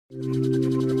Hello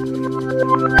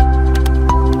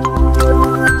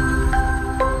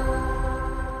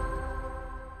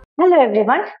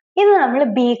everyone. ഇന്ന് നമ്മൾ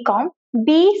BCOM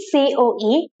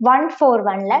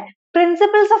BCOE-141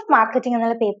 principles of marketing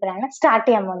എന്നുള്ള പേപ്പറാണ് സ്റ്റാർട്ട്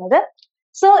ചെയ്യാൻ പോകുന്നത്.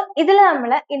 സോ ഇതിൽ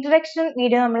നമ്മൾ ഇൻട്രൊഡക്ഷൻ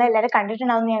വീഡിയോ നമ്മൾ എല്ലാവരും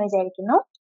കണ്ടിട്ടുണ്ടാവും ഞാൻ വിചാരിക്കുന്നു.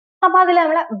 അപ്പൊ അതിൽ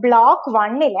നമ്മൾ ബ്ലോക്ക്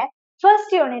 1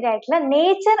 ഫസ്റ്റ് യൂണിറ്റ് ആയിട്ടുള്ള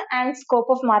nature and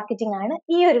scope of marketing ആണ്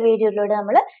ഈ ഒരു വീഡിയോയിലൂടെ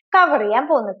നമ്മൾ കവർ ചെയ്യാൻ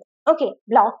പോകുന്നത്. ഓക്കെ,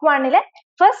 ബ്ലോക്ക് 1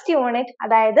 ഫസ്റ്റ് യൂണിറ്റ്,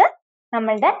 അതായത്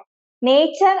നമ്മളുടെ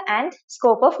nature and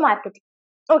scope of marketing.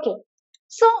 Okay,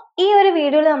 so ഈ ഒരു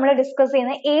വീഡിയോയിൽ നമ്മൾ ഡിസ്കസ്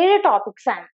ചെയ്യുന്ന 7 ടോപ്പിക്സ്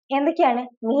ആണ്. എന്തൊക്കെയാണ്?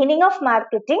 Meaning of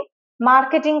marketing,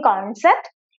 marketing concept,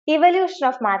 evolution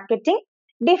of marketing,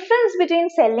 difference between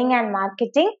selling and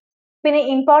marketing, പിന്നെ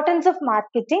importance of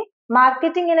marketing,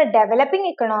 marketing in A developing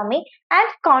economy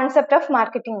and concept of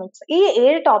marketing mix. ഈ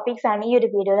 7 topics ആണ് ഈ ഒരു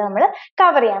വീഡിയോയിൽ നമ്മൾ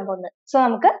കവർ ചെയ്യാൻ പോകുന്നത്. സോ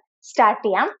നമുക്ക് സ്റ്റാർട്ട്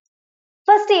ചെയ്യാം.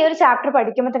 ഫസ്റ്റ് ഈ ഒരു ചാപ്റ്റർ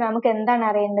പഠിക്കുമ്പോൾ തന്നെ നമുക്ക് എന്താണ്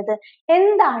അറിയേണ്ടത്?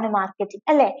 എന്താണ് മാർക്കറ്റിംഗ്,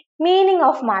 അല്ലെ? Meaning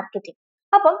of marketing.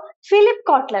 അപ്പം ഫിലിപ്പ്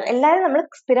കോട്ട്ലർ, എല്ലാവരും നമ്മൾ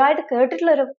സ്ഥിരമായിട്ട്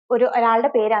കേട്ടിട്ടുള്ള ഒരാളുടെ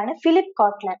പേരാണ് ഫിലിപ്പ്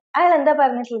കോട്ട്ലർ. അയാൾ എന്താ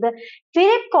പറഞ്ഞിട്ടുള്ളത്?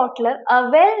 Philip Kotler, A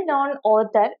well known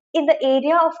author in the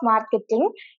area of marketing,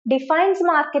 defines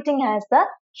marketing as the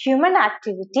human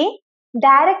activity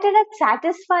directed at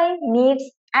satisfying needs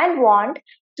and want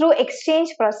through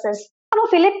exchange process. അപ്പൊ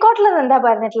ഫിലിപ്പ് കോട്ട്ലർ എന്താ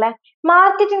പറഞ്ഞിട്ടുള്ളത്?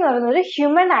 മാർക്കറ്റിംഗ് എന്ന് പറയുന്നത് ഒരു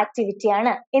human activity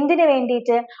ആണ്. എന്തിനു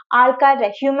വേണ്ടിയിട്ട്? ആൾക്കാരുടെ,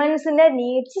 ഹ്യൂമൻസിന്റെ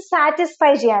നീഡ്സ്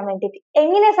സാറ്റിസ്ഫൈ ചെയ്യാൻ വേണ്ടിയിട്ട്.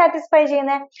 എങ്ങനെയാ സാറ്റിസ്ഫൈ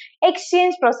ചെയ്യുന്നത്?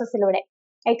 എക്സ്ചേഞ്ച് പ്രോസസ്സിലൂടെ.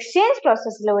 എക്സ്ചേഞ്ച്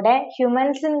പ്രോസസ്സിലൂടെ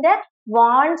ഹ്യൂമൻസിന്റെ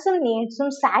വാണ്ട്സും നീഡ്സും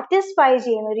സാറ്റിസ്ഫൈ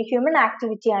ചെയ്യുന്ന ഒരു ഹ്യൂമൻ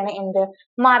ആക്ടിവിറ്റിയാണ് എന്ത്?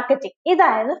 മാർക്കറ്റിംഗ്.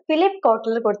 ഇതായിരുന്നു ഫിലിപ്പ്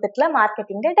കോട്ട്ലർ കൊടുത്തിട്ടുള്ള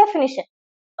മാർക്കറ്റിംഗിന്റെ ഡെഫിനിഷൻ.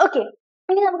 ഓക്കെ,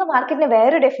 ഇനി നമുക്ക് മാർക്കറ്റിന്റെ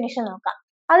വേറൊരു ഡെഫിനിഷൻ നോക്കാം.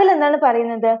 അതിൽ എന്താണ്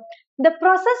പറയുന്നത്? The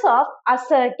process of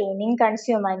ascertaining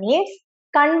consumer needs,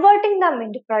 converting dum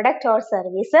into product or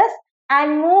services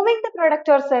and moving the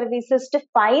product or services to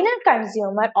final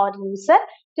consumer or user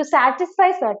to satisfy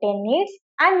certain needs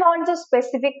and wants of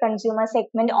specific consumer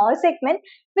segment or segment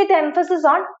with emphasis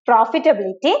on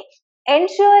profitability,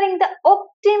 ensuring the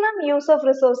optimum use of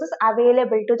resources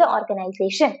available to the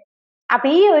organization. അപ്പൊ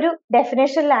ഈ ഒരു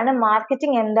ഡെഫിനേഷനിലാണ്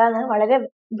marketing എന്താന്ന് വളരെ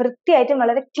വൃത്തിയായിട്ടും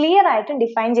വളരെ clear ആയിട്ടും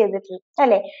define ചെയ്തിട്ടുള്ളത്,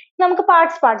 അല്ലെ? നമുക്ക്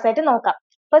പാർട്സ് ആയിട്ട് നോക്കാം.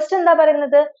 ഫസ്റ്റ് എന്താ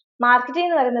പറയുന്നത്? മാർക്കറ്റിംഗ്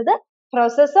എന്ന് പറയുന്നത്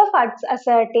process of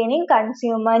ascertaining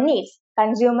consumer needs.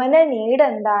 കൺസ്യൂമറിന്റെ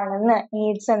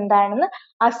needs എന്താണെന്ന്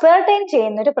അസർട്ടൈൻ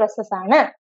ചെയ്യുന്ന ഒരു പ്രോസസ് ആണ്.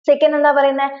 സെക്കൻഡ് എന്താ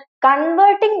പറയുന്നത്?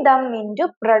 Converting dum into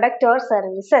product or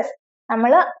services.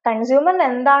 നമ്മൾ കൺസ്യൂമറിന്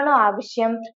എന്താണോ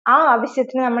ആവശ്യം, ആ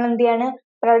ആവശ്യത്തിന് നമ്മൾ എന്ത് ചെയ്യാണ്?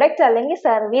 പ്രൊഡക്റ്റ് അല്ലെങ്കിൽ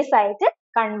സർവീസ് ആയിട്ട്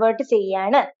കൺവേർട്ട്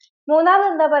ചെയ്യാണ്. മൂന്നാമത്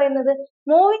എന്താ പറയുന്നത്?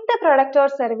 Moving the product or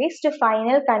service to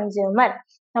final consumer.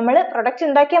 നമ്മൾ പ്രൊഡക്റ്റ്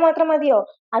ഉണ്ടാക്കിയാൽ മാത്രം മതിയോ?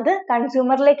 അത്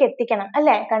കൺസ്യൂമറിലേക്ക് എത്തിക്കണം,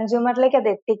 അല്ലെ? കൺസ്യൂമറിലേക്ക് അത്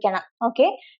എത്തിക്കണം. ഓക്കെ,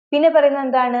 പിന്നെ പറയുന്നത്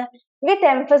എന്താണ്? വിത്ത്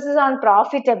emphasis on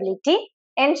profitability,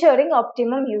 ensuring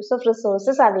optimum use of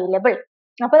resources available.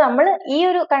 അപ്പൊ നമ്മൾ ഈ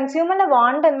ഒരു കൺസ്യൂമറിന്റെ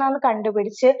വാണ്ട് എന്താന്ന്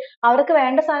കണ്ടുപിടിച്ച് അവർക്ക്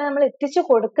വേണ്ട സാധനം നമ്മൾ എത്തിച്ചു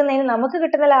കൊടുക്കുന്നതിന് നമുക്ക്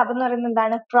കിട്ടുന്ന ലാഭം എന്ന് പറയുന്നത്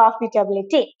എന്താണ്?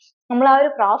 പ്രോഫിറ്റബിലിറ്റി. നമ്മൾ ആ ഒരു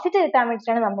പ്രോഫിറ്റ് കിട്ടാൻ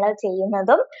വേണ്ടിയിട്ടാണ് നമ്മൾ അത്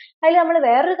ചെയ്യുന്നതും. അതിൽ നമ്മൾ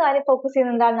വേറൊരു കാര്യം ഫോക്കസ്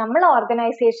ചെയ്യുന്നത് എന്താണ്? നമ്മളെ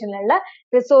ഓർഗനൈസേഷനിലുള്ള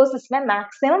റിസോഴ്സസിനെ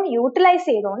മാക്സിമം യൂട്ടിലൈസ്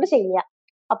ചെയ്തുകൊണ്ട് ചെയ്യുക.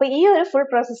 അപ്പൊ ഈ ഒരു ഫുൾ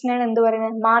പ്രോസസ്സിനാണ് എന്ത്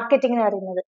പറയുന്നത്? മാർക്കറ്റിംഗ് എന്ന്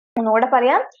പറയുന്നത്. ഒന്നുകൂടെ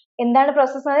പറയാം, എന്താണ്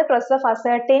process? Process of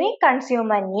ascertaining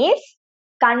consumer needs,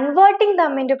 converting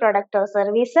dum into product or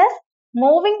services,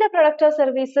 moving the product or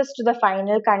services to the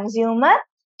final consumer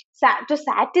to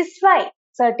satisfy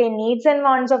certain needs and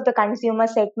wants of the consumer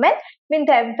segment with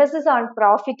the emphasis on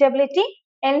profitability,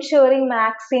 ensuring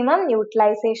maximum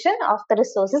utilization of the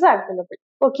resources available.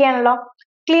 Okay ആണല്ലോ?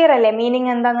 Clear അല്ലേ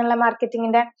meaning എന്താന്നുള്ള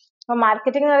മാർക്കറ്റിംഗിന്റെ? അപ്പൊ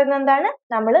marketing എന്ന് പറയുന്നത് എന്താണ്?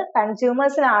 നമ്മൾ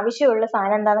കൺസ്യൂമേഴ്സിന് ആവശ്യമുള്ള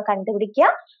സാധനം എന്താണെന്ന് കണ്ടുപിടിക്കുക,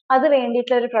 അത്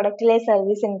വേണ്ടിയിട്ടുള്ള ഒരു പ്രൊഡക്റ്റിലെ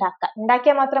സർവീസ്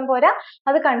ഉണ്ടാക്കിയാൽ മാത്രം പോരാ,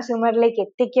 അത് കൺസ്യൂമറിലേക്ക്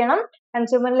എത്തിക്കണം.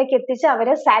 കൺസ്യൂമറിലേക്ക് എത്തിച്ച്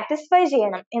അവരെ സാറ്റിസ്ഫൈ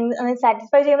ചെയ്യണം.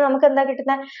 സാറ്റിസ്ഫൈ ചെയ്യുമ്പോൾ നമുക്ക് എന്താ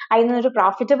കിട്ടുന്നത്? അതിൽ നിന്നൊരു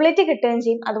പ്രോഫിറ്റബിലിറ്റി കിട്ടുകയും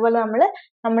ചെയ്യും. അതുപോലെ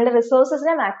നമ്മളുടെ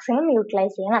റിസോഴ്സസിനെ മാക്സിമം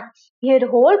യൂട്ടിലൈസ് ചെയ്യണം. ഈ ഒരു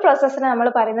ഹോൾ പ്രോസസ്സിനെ നമ്മൾ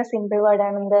പറയുന്ന സിമ്പിൾ വേർഡ്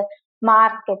ആണ് എന്ത്?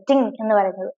 മാർക്കറ്റിംഗ് എന്ന്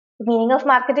പറയുന്നത്. മീനിങ് ഓഫ്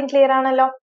മാർക്കറ്റിംഗ് ക്ലിയർ ആണല്ലോ?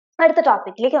 അടുത്ത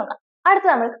ടോപ്പിക്കിലേക്ക് നോക്കാം. അടുത്ത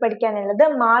നമുക്ക് പഠിക്കാനുള്ളത്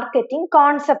മാർക്കറ്റിംഗ്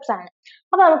കോൺസെപ്റ്റ്സ് ആണ്.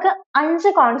 അപ്പൊ നമുക്ക് 5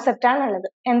 കോൺസെപ്റ്റ് ആണ് ഉള്ളത്.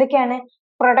 എന്തൊക്കെയാണ്?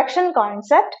 Production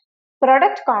concept,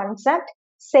 product concept,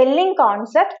 selling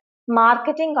concept,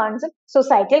 marketing concept,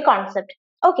 societal concept.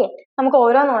 Okay, നമുക്ക്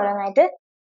ഓരോന്നായിട്ട്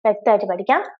വ്യക്തമായിട്ട്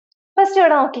പഠിക്കാം. ഫസ്റ്റ്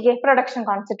ഇവിടെ നോക്കിക്കേ, പ്രൊഡക്ഷൻ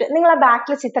കോൺസെപ്റ്റ്. നിങ്ങൾ ആ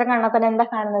ബാക്കിൽ ചിത്രം കാണാൻ തന്നെ എന്താ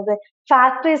കാണുന്നത്?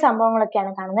 ഫാക്ടറി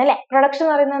സംഭവങ്ങളൊക്കെയാണ് കാണുന്നത്, അല്ലെ? പ്രൊഡക്ഷൻ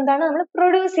എന്ന് പറയുന്നത് എന്താണ്? നമ്മൾ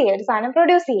പ്രൊഡ്യൂസ് ചെയ്യുക, ഒരു സാധനം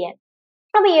പ്രൊഡ്യൂസ് ചെയ്യാൻ.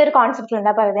 അപ്പൊ ഈ ഒരു കോൺസെപ്റ്റിൽ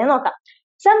എന്താ പറയുന്നത് നോക്കാം.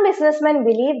 Some businessmen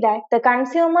believe that the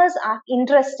consumers are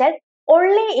interested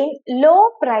only in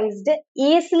low-priced,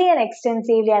 easily and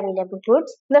extensively available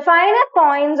goods. The finer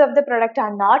points of the product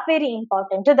are not very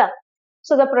important to them.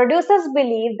 So the producers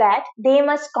believe that they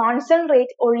must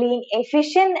concentrate only in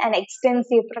efficient and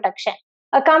extensive production.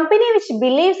 A company which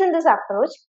believes in this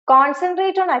approach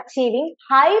concentrate on achieving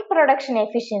high production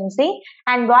efficiency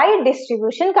and wide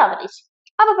distribution coverage.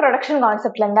 അപ്പോൾ production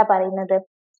കോൺസെപ്റ്റിൽ എന്താ പറയുന്നത്?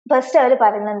 First അവർ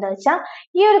പറയുന്നത് എന്താ വെച്ചാൽ,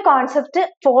 ഈ ഒരു concept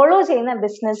follow ചെയ്യുന്ന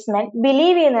businessmen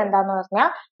believe ചെയ്യുന്നത് എന്താന്ന് പറഞ്ഞാൽ,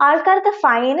 ആൾക്കാർക്ക്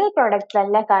ഫൈനൽ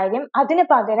പ്രൊഡക്റ്റിലല്ല കാര്യം, അതിന്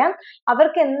പകരം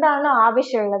അവർക്ക് എന്താണോ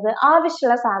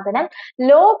ആവശ്യമുള്ള സാധനം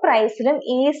ലോ പ്രൈസിലും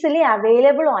ഈസിലി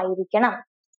അവൈലബിളും ആയിരിക്കണം.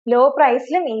 ലോ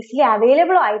പ്രൈസിലും ഈസിലി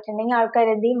അവൈലബിളും ആയിട്ടുണ്ടെങ്കിൽ ആൾക്കാർ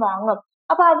എന്ത് ചെയ്യും? വാങ്ങും.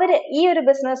 അപ്പൊ അവര് ഈ ഒരു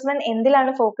ബിസിനസ്മെൻ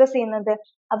എന്തിലാണ് ഫോക്കസ് ചെയ്യുന്നത്?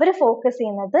 അവര് ഫോക്കസ്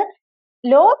ചെയ്യുന്നത്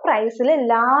ലോ പ്രൈസിൽ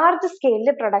ലാർജ് സ്കെയിലിൽ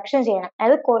പ്രൊഡക്ഷൻ ചെയ്യണം.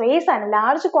 അതായത് കുറേ സാധനം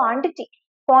ലാർജ്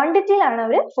ക്വാണ്ടിറ്റിയിലാണ്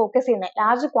അവർ ഫോക്കസ് ചെയ്യുന്നത്.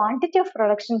 ലാർജ് ക്വാണ്ടിറ്റി ഓഫ്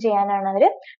പ്രൊഡക്ഷൻ ചെയ്യാനാണ് അവർ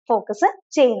ഫോക്കസ്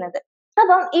ചെയ്യുന്നത്.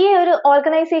 അപ്പം ഈ ഒരു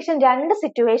ഓർഗനൈസേഷൻ രണ്ട്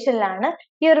സിറ്റുവേഷനിലാണ്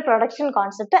ഈ ഒരു പ്രൊഡക്ഷൻ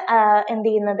കോൺസെപ്റ്റ് എന്ത്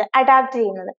ചെയ്യുന്നത്? അഡാപ്റ്റ്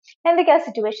ചെയ്യുന്നത്. എന്തൊക്കെയാ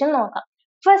സിറ്റുവേഷൻ നോക്കാം.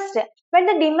 First, when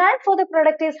the demand for the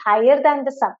product is higher than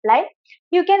the supply,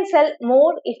 you can sell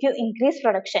more if you increase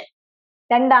production.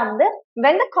 രണ്ടാമത്,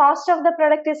 when the cost of the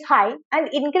product is high and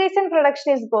increase in production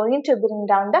is going to bring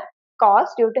down the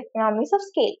cost due to economies of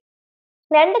scale.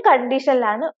 രണ്ട്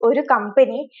കണ്ടീഷനിലാണ് ഒരു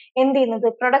company എന്ത് ചെയ്യുന്നത്?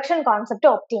 Production concept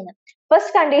opt ചെയ്യുന്നത്.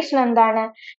 First condition എന്താണ്?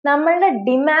 നമ്മളുടെ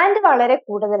demand വളരെ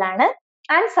കൂടുതലാണ്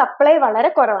and supply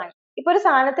വളരെ കുറവാണ്. ഇപ്പൊ ഒരു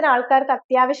സാധനത്തിന് ആൾക്കാർക്ക്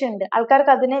അത്യാവശ്യമുണ്ട്,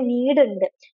 ആൾക്കാർക്ക് അതിന് നീഡ് ഉണ്ട്,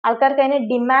 ആൾക്കാർക്ക് അതിന്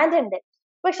ഡിമാൻഡ് ഉണ്ട്,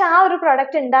 പക്ഷെ ആ ഒരു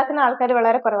പ്രൊഡക്റ്റ് ഉണ്ടാക്കുന്ന ആൾക്കാർ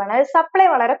വളരെ കുറവാണ്, അത് സപ്ലൈ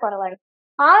വളരെ കുറവാണ്.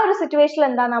 ആ ഒരു സിറ്റുവേഷനിൽ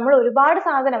എന്താ, നമ്മൾ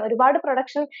ഒരുപാട്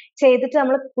പ്രൊഡക്ഷൻ ചെയ്തിട്ട്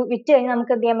നമ്മൾ വിറ്റ് കഴിഞ്ഞാൽ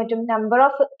നമുക്ക് എന്ത് ചെയ്യാൻ പറ്റും? നമ്പർ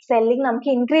ഓഫ് സെല്ലിംഗ് നമുക്ക്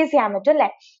ഇൻക്രീസ് ചെയ്യാൻ പറ്റും അല്ലെ?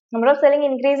 നമ്പർ ഓഫ് സെല്ലിംഗ്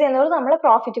ഇൻക്രീസ് ചെയ്യുന്നതോട് നമ്മളെ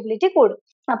പ്രോഫിറ്റബിലിറ്റി കൂടും.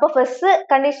 അപ്പൊ ഫസ്റ്റ്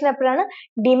കണ്ടീഷൻ എപ്പോഴാണ്?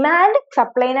 ഡിമാൻഡ്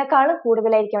സപ്ലൈനേക്കാളും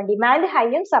കൂടുതലായിരിക്കും. ഡിമാൻഡ്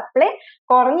ഹൈയും സപ്ലൈ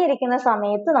കുറഞ്ഞിരിക്കുന്ന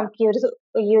സമയത്ത് നമുക്ക്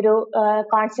ഈ ഒരു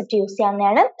കോൺസെപ്റ്റ് യൂസ്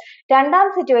ചെയ്യാവുന്നതാണ്. രണ്ടാം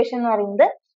സിറ്റുവേഷൻ എന്ന് പറയുന്നത്,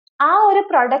 ആ ഒരു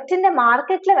പ്രൊഡക്റ്റിന്റെ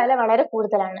മാർക്കറ്റിലെ വില വളരെ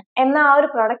കൂടുതലാണ്, എന്നാൽ ആ ഒരു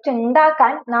പ്രൊഡക്റ്റ്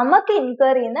ഉണ്ടാക്കാൻ നമുക്ക്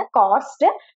ഇൻകർ ചെയ്യുന്ന കോസ്റ്റ്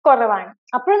കുറവാണ്.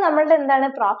 അപ്പോഴും നമ്മളുടെ എന്താണ്?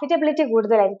 പ്രോഫിറ്റബിലിറ്റി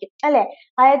കൂടുതലായിരിക്കും അല്ലെ?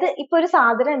 അതായത് ഇപ്പൊ ഒരു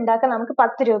സാധനം ഉണ്ടാക്കാൻ നമുക്ക്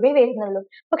 10 രൂപയെ വരുന്നുള്ളൂ,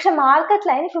 പക്ഷെ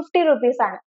മാർക്കറ്റിൽ അതിന് 50 rupees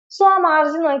ആണ്. സോ ആ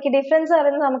മാർജിൻ നോക്കി ഡിഫറൻസ്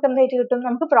പറയുന്നത് നമുക്ക് എന്തായിട്ട് കിട്ടും?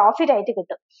 നമുക്ക് പ്രോഫിറ്റ് ആയിട്ട്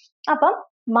കിട്ടും. അപ്പം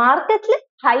മാർക്കറ്റിൽ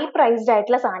ഹൈ പ്രൈസ്ഡ്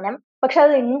ആയിട്ടുള്ള സാധനം, പക്ഷെ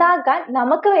അത് ഉണ്ടാക്കാൻ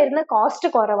നമുക്ക് വരുന്ന കോസ്റ്റ്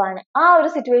കുറവാണ്. ആ ഒരു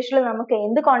സിറ്റുവേഷനിൽ നമുക്ക്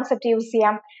എന്ത് കോൺസെപ്റ്റ് യൂസ്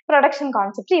ചെയ്യാം? പ്രൊഡക്ഷൻ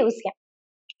കോൺസെപ്റ്റ് യൂസ് ചെയ്യാം.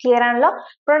 ക്ലിയർ ആണല്ലോ?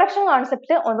 പ്രൊഡക്ഷൻ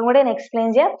കോൺസെപ്റ്റ് ഒന്നും കൂടെ എക്സ്പ്ലെയിൻ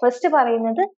ചെയ്യാം. ഫസ്റ്റ്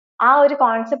പറയുന്നത്, ആ ഒരു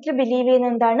കോൺസെപ്റ്റ് ബിലീവ്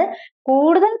ചെയ്യുന്ന എന്താണ്?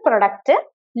 കൂടുതൽ പ്രൊഡക്റ്റ്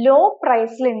ലോ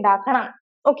പ്രൈസിൽ ഉണ്ടാക്കണം.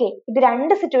 ഓക്കെ, ഇത്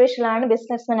രണ്ട് സിറ്റുവേഷനിലാണ്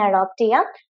ബിസിനസ്മാൻ അഡോപ്റ്റ് ചെയ്യാം.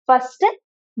 ഫസ്റ്റ്,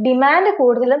 ഡിമാൻഡ്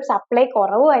കൂടുതലും സപ്ലൈ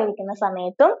കുറവായിരിക്കുന്ന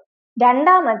സമയത്തും.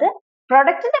 രണ്ടാമത്,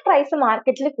 പ്രൊഡക്റ്റിന്റെ പ്രൈസ്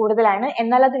മാർക്കറ്റിൽ കൂടുതലാണ്,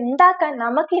 എന്നാൽ അത് ഉണ്ടാക്കാൻ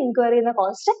നമുക്ക് ഇൻക്വയർ ചെയ്യുന്ന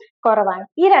കോസ്റ്റ് കുറവാണ്.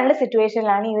 ഈ രണ്ട്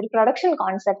സിറ്റുവേഷനിലാണ് ഈ ഒരു പ്രൊഡക്ഷൻ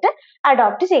കോൺസെപ്റ്റ്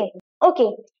അഡോപ്റ്റ് ചെയ്യുന്നത്. ഓക്കെ,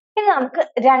 ഇനി നമുക്ക്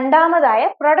രണ്ടാമതായ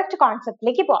പ്രൊഡക്റ്റ്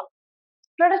കോൺസെപ്റ്റിലേക്ക് പോവാം.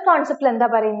 പ്രൊഡക്റ്റ് കോൺസെപ്റ്റിൽ എന്താ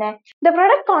പറയുന്നത്? The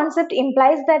product concept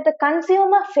implies that the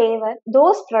consumer favor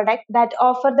those products that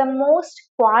offer the most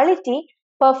quality,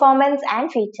 performance and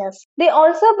features. They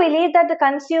also believe that the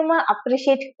consumer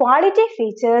appreciate quality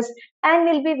features and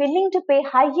will be willing to pay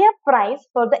higher price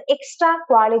for the extra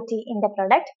quality in the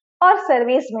product or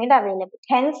service made available.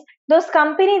 Hence, those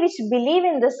companies which believe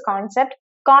in this concept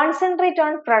concentrate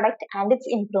on product and its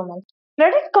improvement.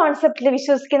 Product concept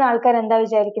വിശ്വസിക്കുന്ന ആൾക്കാർ എന്താ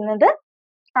വിചാരിക്കുന്നത്?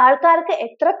 ആൾക്കാർക്ക്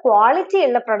എത്ര quality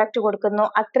ഉള്ള product കൊടുക്കുന്നു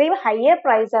അത്രയും higher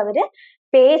price അവര്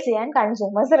പേ ചെയ്യാൻ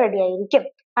കൺസ്യൂമേഴ്സ് റെഡി ആയിരിക്കും.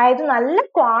 അതായത് നല്ല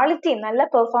ക്വാളിറ്റി, നല്ല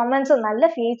പെർഫോമൻസും നല്ല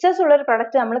ഫീച്ചേഴ്സ് ഉള്ള ഒരു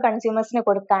പ്രൊഡക്റ്റ് നമ്മൾ കൺസ്യൂമേഴ്സിന്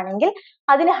കൊടുക്കുകയാണെങ്കിൽ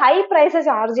അതിന് ഹൈ പ്രൈസ്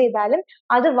ചാർജ് ചെയ്താലും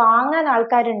അത് വാങ്ങാൻ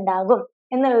ആൾക്കാരുണ്ടാകും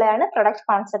എന്നുള്ളതാണ് പ്രൊഡക്റ്റ്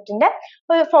കോൺസെപ്റ്റിന്റെ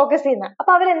ഫോക്കസ് ചെയ്യുന്നത്.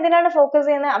 അപ്പൊ അവർ എന്തിനാണ് ഫോക്കസ്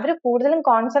ചെയ്യുന്നത്? അവർ കൂടുതലും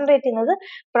കോൺസെൻട്രേറ്റ് ചെയ്യുന്നത്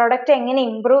പ്രൊഡക്റ്റ് എങ്ങനെ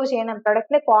ഇംപ്രൂവ് ചെയ്യണം,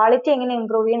 പ്രൊഡക്റ്റിന്റെ ക്വാളിറ്റി എങ്ങനെ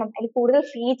ഇംപ്രൂവ് ചെയ്യണം, അതിൽ കൂടുതൽ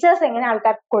ഫീച്ചേഴ്സ് എങ്ങനെ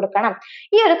ആൾക്കാർക്ക് കൊടുക്കണം.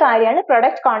 ഈ ഒരു കാര്യമാണ്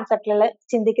പ്രൊഡക്റ്റ് കോൺസെപ്റ്റിൽ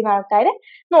ചിന്തിക്കുന്ന ആൾക്കാർ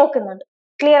നോക്കുന്നത്.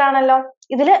 ക്ലിയർ ആണല്ലോ?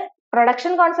 ഇതില്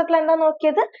പ്രൊഡക്ഷൻ കോൺസെപ്റ്റിൽ എന്താ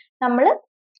നോക്കിയത്? നമ്മൾ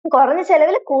കുറഞ്ഞ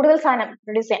ചെലവിൽ കൂടുതൽ സാധനം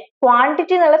പ്രൊഡ്യൂസ് ചെയ്യാം.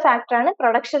 ക്വാണ്ടിറ്റി എന്നുള്ള ഫാക്ടറാണ്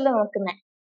പ്രൊഡക്ഷനിൽ നോക്കുന്നത്.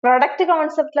 പ്രൊഡക്റ്റ്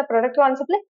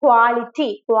കോൺസെപ്റ്റില്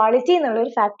ക്വാളിറ്റി എന്നുള്ള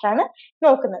ഒരു ഫാക്ടറാണ്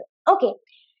നോക്കുന്നത്. ഓക്കെ,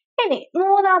 ഇനി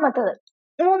മൂന്നാമത്തത്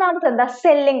എന്താ?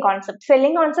 Selling concept.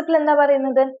 സെല്ലിംഗ് കോൺസെപ്റ്റിൽ എന്താ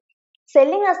പറയുന്നത്?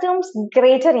 Selling assumes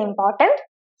greater importance.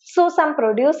 So some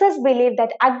producers believe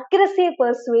that aggressive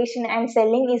persuasion and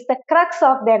selling is the crux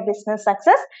of their business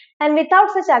success, and without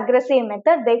such aggressive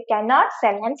method they cannot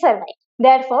sell and survive.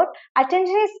 Therefore,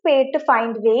 attention is paid to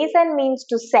find ways and means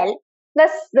to sell.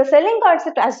 Thus, the selling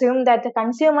concept assumes that the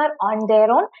consumer on their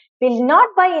own will not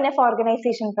buy enough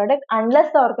organization product unless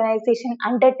the organization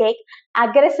undertake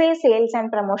aggressive sales and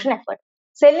promotion effort.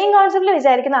 Selling കോൺസെപ്റ്റിൽ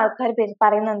വിചാരിക്കുന്ന ആൾക്കാർ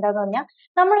പറയുന്നത് എന്താന്ന് പറഞ്ഞാൽ,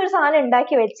 നമ്മളൊരു സാധനം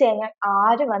ഉണ്ടാക്കി വെച്ച് കഴിഞ്ഞാൽ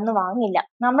ആരും വന്ന് വാങ്ങില്ല.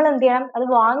 നമ്മൾ എന്ത് ചെയ്യണം? അത്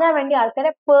വാങ്ങാൻ വേണ്ടി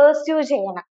ആൾക്കാരെ പെർസ്യൂ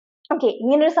ചെയ്യണം. ഓക്കെ,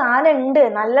 ഇങ്ങനൊരു സാധനം ഉണ്ട്,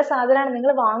 നല്ല സാധനമാണ്,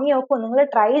 നിങ്ങൾ വാങ്ങി നോക്കൂ, നിങ്ങൾ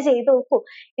ട്രൈ ചെയ്ത് നോക്കൂ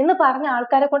എന്ന് പറഞ്ഞ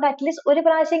ആൾക്കാരെ കൊണ്ട് അറ്റ്ലീസ്റ്റ് ഒരു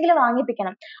പ്രാവശ്യമെങ്കിലും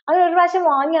വാങ്ങിപ്പിക്കണം. അത് ഒരു പ്രാവശ്യം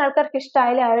വാങ്ങിയ ആൾക്കാർക്ക്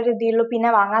ഇഷ്ടമായാലേ ആ ഒരു രീതിയിലുള്ളൂ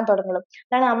പിന്നെ വാങ്ങാൻ തുടങ്ങുള്ളൂ.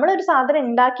 അതാണ് നമ്മളൊരു സാധനം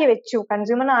ഉണ്ടാക്കി വെച്ചു,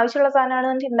 കൺസ്യൂമറിന് ആവശ്യമുള്ള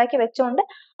സാധനമാണെന്ന് ഉണ്ടാക്കി വെച്ചുകൊണ്ട്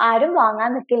ആരും വാങ്ങാൻ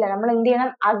നിൽക്കില്ല. നമ്മൾ എന്ത്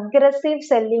ചെയ്യണം? അഗ്രസീവ്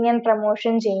സെല്ലിംഗ് ആൻഡ്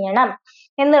പ്രൊമോഷൻ ചെയ്യണം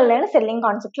എന്നുള്ളതാണ് സെല്ലിംഗ്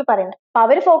കോൺസെപ്റ്റിൽ പറയുന്നത്. അപ്പൊ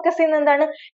അവര് ഫോക്കസ് ചെയ്യുന്നത് എന്താണ്?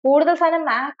 കൂടുതൽ സാധനം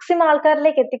മാക്സിമം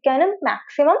ആൾക്കാരിലേക്ക് എത്തിക്കാനും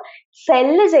മാക്സിമം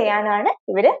സെല്ല് ചെയ്യാനാണ്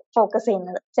ഇവര് ഫോക്കസ്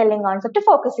ചെയ്യുന്നത്, സെല്ലിംഗ് കോൺസെപ്റ്റ്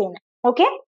ഫോക്കസ് ചെയ്യുന്നത്. ഓക്കെ,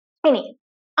 ഇനി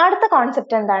അടുത്ത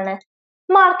കോൺസെപ്റ്റ് എന്താണ്?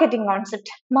 Marketing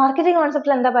concept. മാർക്കറ്റിംഗ്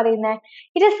കോൺസെപ്റ്റിൽ എന്താ പറയുന്നത്?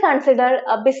 It is considered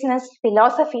A business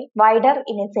philosophy wider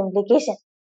in its implication.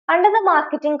 Under the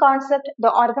marketing concept, the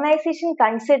organization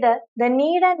consider the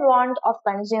need and want of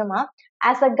consumer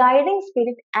as a guiding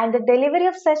spirit and the delivery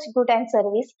of such good and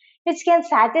service which can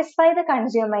satisfy the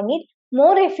consumer need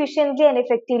more efficiently and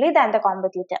effectively than the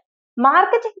competitor.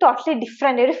 Marketing totally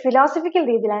different ഒരു philosophical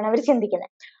രീതിയിലാണ് അവർ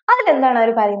ചിന്തിക്കുന്നത്. അതിലെന്താണ്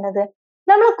അവർ പറയുന്നത്?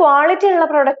 നമ്മൾ quality ഉള്ള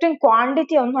പ്രൊഡക്റ്റും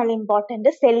quantity ഒന്നും അല്ല important,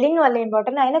 സെല്ലിങ്ങും അല്ല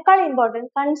ഇമ്പോർട്ടന്റ്, അതിനേക്കാൾ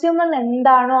ഇമ്പോർട്ടന്റ് കൺസ്യൂമറിന്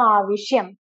എന്താണോ ആവശ്യം,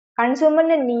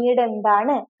 കൺസ്യൂമറിന്റെ നീഡ്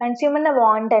എന്താണ്, കൺസ്യൂമറിന്റെ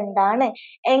വാണ്ട് എന്താണ്,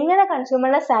 എങ്ങനെ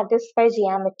കൺസ്യൂമറിനെ സാറ്റിസ്ഫൈ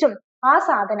ചെയ്യാൻ പറ്റും, ആ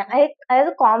സാധനം, അതായത്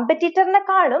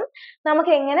കോമ്പറ്റീറ്ററിനെക്കാളും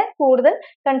നമുക്ക് എങ്ങനെ കൂടുതൽ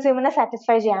കൺസ്യൂമറിനെ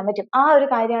സാറ്റിസ്ഫൈ ചെയ്യാൻ പറ്റും, ആ ഒരു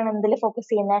കാര്യമാണ് എന്തിൽ ഫോക്കസ്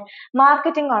ചെയ്യുന്നത്?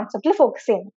 മാർക്കറ്റിംഗ് കോൺസെപ്റ്റിൽ ഫോക്കസ്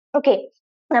ചെയ്യുന്നത്. ഓക്കെ,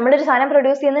 നമ്മളൊരു സാധനം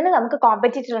പ്രൊഡ്യൂസ് ചെയ്യുന്നതിന് നമുക്ക്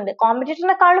കോമ്പറ്റീറ്റർ ഉണ്ട്,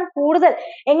 കോമ്പറ്റീറ്ററിനെക്കാളും കൂടുതൽ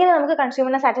എങ്ങനെ നമുക്ക്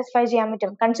കൺസ്യൂമറിനെ സാറ്റിസ്ഫൈ ചെയ്യാൻ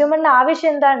പറ്റും, കൺസ്യൂമറിന്റെ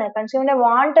ആവശ്യം എന്താണ്, കൺസ്യൂമറിന്റെ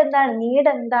വാണ്ട് എന്താണ്,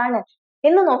 നീഡ് എന്താണ്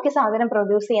എന്ന് നോക്കി സാധനം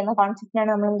പ്രൊഡ്യൂസ് ചെയ്യുന്ന കോൺസെപ്റ്റിനാണ്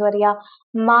നമ്മൾ എന്ത് പറയാ?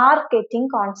 മാർക്കറ്റിംഗ്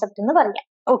കോൺസെപ്റ്റ് എന്ന് പറയാം.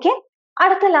 ഓക്കെ,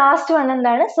 അടുത്ത ലാസ്റ്റ് വൺ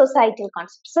എന്താണ്? Societal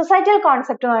concept. സൊസൈറ്റൽ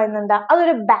കോൺസെപ്റ്റ് എന്ന് പറയുന്നത് എന്താ?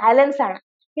 അതൊരു ബാലൻസ് ആണ്.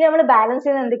 ഇനി നമ്മൾ ബാലൻസ്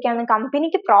ചെയ്യുന്നത് എന്തൊക്കെയാണ്?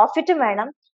 കമ്പനിക്ക് പ്രോഫിറ്റും വേണം,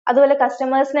 അതുപോലെ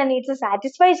കസ്റ്റമേഴ്സിന്റെ നീഡ്സ്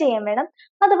സാറ്റിസ്ഫൈ ചെയ്യാൻ വേണം,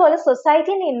 അതുപോലെ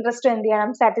സൊസൈറ്റിന്റെ ഇൻട്രസ്റ്റും എന്ത്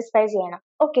ചെയ്യണം? സാറ്റിസ്ഫൈ ചെയ്യണം.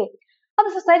 ഓക്കെ, അപ്പൊ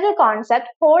societal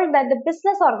concept hold that the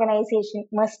business organisation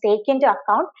must take in to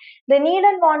account the need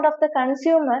and want of the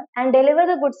consumer and deliver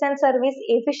the goods and service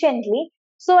efficiently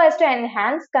so as to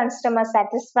enhance customer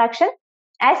satisfaction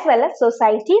as well as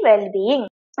society well-being.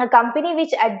 A company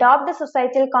which adopt the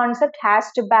societal concept has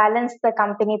to balance the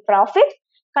company profit,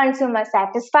 consumer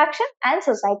satisfaction and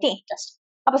society interest.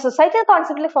 അപ്പൊ societal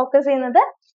കോൺസെപ്റ്റിൽ focus ചെയ്യുന്നത്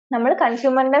നമ്മൾ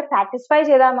കൺസ്യൂമറിനെ satisfy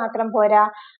ചെയ്താൽ മാത്രം പോരാ,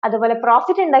 അതുപോലെ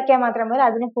profit ഉണ്ടാക്കിയാൽ മാത്രം പോരാ,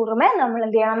 അതിന് പുറമെ നമ്മൾ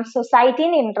എന്ത് ചെയ്യണം?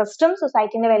 സൊസൈറ്റിന്റെ ഇൻട്രസ്റ്റും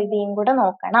സൊസൈറ്റിന്റെ വെൽബീയിങ് കൂടെ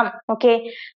നോക്കണം. ഓക്കെ,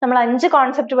 നമ്മൾ 5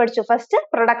 കോൺസെപ്റ്റ് പഠിച്ചു. ഫസ്റ്റ്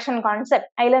പ്രൊഡക്ഷൻ കോൺസെപ്റ്റ്,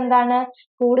 അതിലെന്താണ്?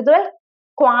 കൂടുതൽ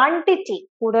ക്വാണ്ടിറ്റി,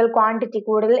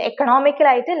 കൂടുതൽ എക്കണോമിക്കൽ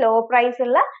ആയിട്ട് ലോ പ്രൈസ്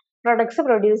ഉള്ള പ്രൊഡക്ട്സ്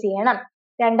പ്രൊഡ്യൂസ് ചെയ്യണം.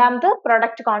 രണ്ടാമത്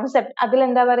പ്രൊഡക്റ്റ് കോൺസെപ്റ്റ്,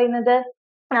 അതിലെന്താ പറയുന്നത്?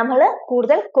 നമ്മൾ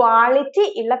കൂടുതൽ ക്വാളിറ്റി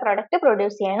ഉള്ള പ്രൊഡക്റ്റ്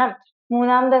പ്രൊഡ്യൂസ് ചെയ്യണം.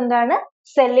 മൂന്നാമത് എന്താണ്?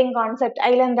 സെല്ലിംഗ് കോൺസെപ്റ്റ്,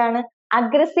 അതിലെന്താണ്?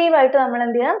 അഗ്രസീവ് ആയിട്ട് നമ്മൾ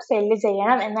എന്ത് ചെയ്യണം? സെല്ല്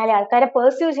ചെയ്യണം, എന്നാലേ ആൾക്കാരെ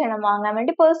പെർസ്യൂ ചെയ്യണം, വാങ്ങാൻ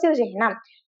വേണ്ടി പെർസ്യൂ ചെയ്യണം.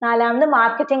 നാലാമത്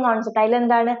മാർക്കറ്റിംഗ് കോൺസെപ്റ്റ്,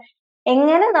 അതിലെന്താണ്?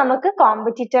 എങ്ങനെ നമുക്ക്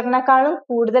കോമ്പറ്റീറ്ററിനെക്കാളും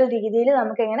കൂടുതൽ രീതിയിൽ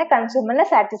നമുക്ക് എങ്ങനെ കൺസ്യൂമറിനെ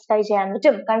സാറ്റിസ്ഫൈ ചെയ്യാൻ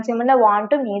പറ്റും, കൺസ്യൂമറിന്റെ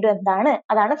വാണ്ടും നീഡും എന്താണ്,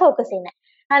 അതാണ് ഫോക്കസ് ചെയ്യുന്നത്.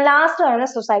 ആൻഡ് ലാസ്റ്റ് ആണ്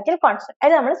സൊസൈറ്റൽ കോൺസെപ്റ്റ്,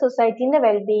 അത് നമ്മൾ സൊസൈറ്റിന്റെ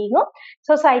വെൽബീയിങ്ങും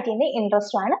സൊസൈറ്റിന്റെ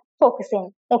ഇൻട്രസ്റ്റും ആണ് ഫോക്കസ്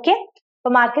ചെയ്യുന്നത്. ഓക്കെ,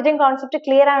 അപ്പൊ മാർക്കറ്റിംഗ് കോൺസെപ്റ്റ്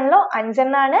ക്ലിയർ ആണല്ലോ?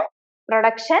 5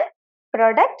 production,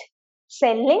 product,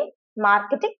 selling,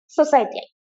 marketing, society.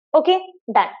 Okay,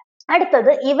 done.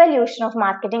 അടുത്തത് ഇവല്യൂഷൻ ഓഫ്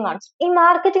മാർക്കറ്റിംഗ് കോൺസെപ്റ്റ്. ഈ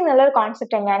മാർക്കറ്റിംഗ് എന്നുള്ള ഒരു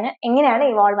കോൺസെപ്റ്റ് എങ്ങനെയാണ്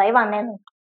ഇവോൾവ് ആയി വന്നതെന്ന് നോക്കാം.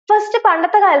 ഫസ്റ്റ്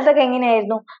പണ്ടത്തെ കാലത്തൊക്കെ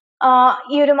എങ്ങനെയായിരുന്നു?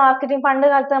 ഈ ഒരു മാർക്കറ്റിംഗ്, പണ്ട്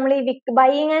കാലത്ത് നമ്മൾ ഈ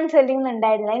ബൈയിങ് ആൻഡ് സെല്ലിംഗ്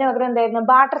ഉണ്ടായിരുന്നില്ല, അതിന് പകരം എന്തായിരുന്നു?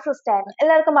 ബാർട്ടർ സിസ്റ്റം ആയിരുന്നു.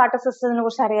 എല്ലാവർക്കും ബാർട്ടർ സിസ്റ്റത്തിനെ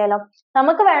കുറിച്ച് അറിയാലോ.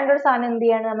 നമുക്ക് വേണ്ട ഒരു സാധനം എന്ത്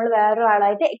ചെയ്യാണ്? നമ്മൾ വേറൊരു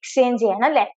ആളായിട്ട് എക്സ്ചേഞ്ച് ചെയ്യണം,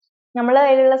 അല്ലെ? നമ്മൾ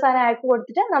കയ്യിലുള്ള സാധനം അയാൾക്ക്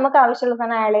കൊടുത്തിട്ട് നമുക്ക് ആവശ്യമുള്ള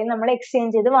സാധനം അയാളെ നമ്മൾ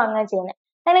എക്സ്ചേഞ്ച് ചെയ്ത് വാങ്ങുക ചെയ്യുന്നത്.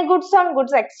 അങ്ങനെ goods on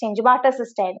goods exchange, barter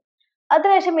system ആയിരുന്നു.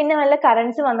 അതിനുശേഷം പിന്നെ നല്ല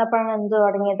കറൻസി വന്നപ്പോഴാണ് എന്ത്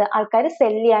തുടങ്ങിയത്? ആൾക്കാർ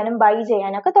സെല് ചെയ്യാനും ബൈ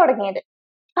ചെയ്യാനും ഒക്കെ തുടങ്ങിയത്.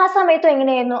 ആ സമയത്തും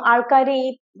എങ്ങനെയായിരുന്നു? ആൾക്കാർ ഈ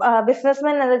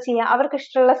ബിസിനസ്മെൻ എന്താ ചെയ്യുക? അവർക്ക്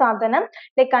ഇഷ്ടമുള്ള സാധനം,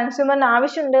 ലൈക് കൺസ്യൂമറിന്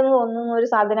ആവശ്യമുണ്ടെന്ന് തോന്നുന്ന ഒരു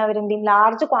സാധനം അവരെന്ത് ചെയ്യും?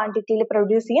 ലാർജ് ക്വാണ്ടിറ്റിയിൽ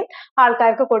പ്രൊഡ്യൂസ് ചെയ്യും,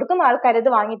 ആൾക്കാർക്ക് കൊടുക്കും, ആൾക്കാർ ഇത്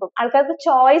വാങ്ങിപ്പോകും. ആൾക്കാർക്ക്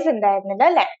ചോയ്സ് ഉണ്ടായിരുന്നില്ല,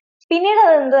 അല്ലെ? പിന്നീട്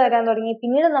അത് എന്ത് വരാൻ തുടങ്ങി?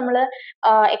 പിന്നീട് നമ്മൾ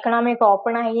എക്കണോമി ഒക്കെ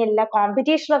ഓപ്പൺ ആയി, എല്ലാ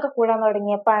കോമ്പറ്റീഷനൊക്കെ കൂടാൻ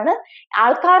തുടങ്ങിയപ്പോഴാണ്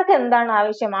ആൾക്കാർക്ക് എന്താണ്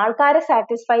ആവശ്യം, ആൾക്കാരെ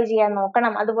സാറ്റിസ്ഫൈ ചെയ്യാൻ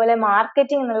നോക്കണം, അതുപോലെ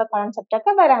മാർക്കറ്റിംഗ് എന്നുള്ള കോൺസെപ്റ്റ്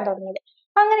ഒക്കെ വരാൻ തുടങ്ങിയത്.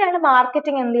 അങ്ങനെയാണ്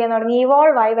മാർക്കറ്റിംഗ് എന്ത് ചെയ്യാൻ തുടങ്ങി?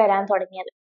 ഇവോൾവ് ആയി വരാൻ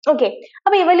തുടങ്ങിയത്. ഓക്കെ,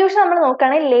 അപ്പൊ ഇവല്യൂഷൻ നമ്മൾ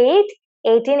നോക്കുകയാണെങ്കിൽ ലേറ്റ്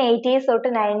 1880s തൊട്ട്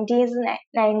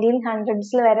 1900s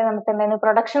വരെ നമുക്ക് എന്തായിരുന്നു?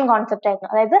 പ്രൊഡക്ഷൻ കോൺസെപ്റ്റ് ആയിരുന്നു.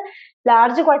 അതായത്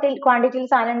ലാർജ് ക്വാണ്ടിറ്റിയിൽ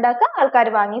സാധനം ഉണ്ടാക്കുക, ആൾക്കാർ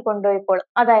വാങ്ങി കൊണ്ടുപോയിക്കോളും,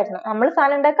 അതായിരുന്നു. നമ്മൾ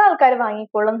സാധനം ഉണ്ടാക്കുക, ആൾക്കാർ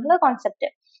വാങ്ങിക്കോളും എന്നുള്ള കോൺസെപ്റ്റ്.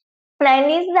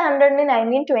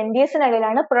 1920s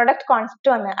ഇടയിലാണ് പ്രൊഡക്റ്റ്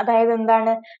കോൺസെപ്റ്റ് വന്നത്. അതായത്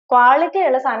എന്താണ്? ക്വാളിറ്റി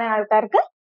ഉള്ള സാധനം ആൾക്കാർക്ക്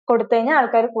കൊടുത്തു കഴിഞ്ഞാൽ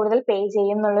ആൾക്കാർ കൂടുതൽ പേ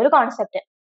ചെയ്യും എന്നുള്ളൊരു കോൺസെപ്റ്റ്.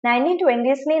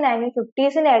 1920s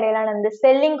 1950s ഇടയിലാണ് എന്ത്?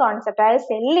 Selling concept. അതായത്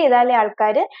സെല്ല് ചെയ്താലേ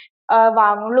ആൾക്കാർ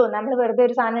വാങ്ങുള്ളൂ. നമ്മൾ വെറുതെ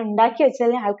ഒരു സാധനം ഉണ്ടാക്കി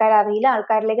വെച്ചാൽ ആൾക്കാർ അറിയില്ല,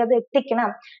 ആൾക്കാരിലേക്ക് അത്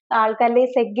എത്തിക്കണം,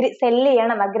 ആൾക്കാരിലേക്ക് സെല്ല്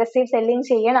ചെയ്യണം, അഗ്രസീവ് സെല്ലിങ്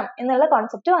ചെയ്യണം എന്നുള്ള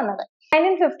കോൺസെപ്റ്റ് വന്നത്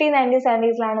 1950s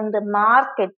 1970s എന്ത്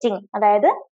മാർക്കറ്റിംഗ്. അതായത്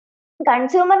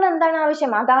കൺസ്യൂമറിന് എന്താണ്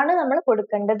ആവശ്യം അതാണ് നമ്മൾ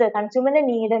കൊടുക്കേണ്ടത്, കൺസ്യൂമറിന്റെ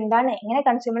നീഡ് എന്താണ്, എങ്ങനെ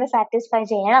കൺസ്യൂമറെ സാറ്റിസ്ഫൈ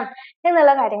ചെയ്യണം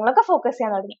എന്നുള്ള കാര്യങ്ങളൊക്കെ ഫോക്കസ്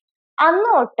ചെയ്യാൻ തുടങ്ങി. അന്ന്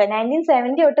തൊട്ട്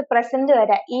 1970 തൊട്ട് പ്രസന്റ്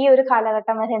വരെ ഈ ഒരു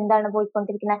കാലഘട്ടം വരെ എന്താണ്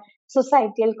പോയിക്കൊണ്ടിരിക്കുന്നത്,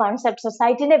 സൊസൈറ്റിയൽ കോൺസെപ്റ്റ്,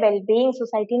 സൊസൈറ്റിന്റെ വെൽബീയിങ്,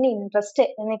 സൊസൈറ്റിന്റെ ഇൻട്രസ്റ്റ്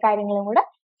എന്നീ കാര്യങ്ങളും കൂടെ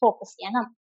ഫോക്കസ് ചെയ്യണം.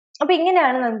 അപ്പൊ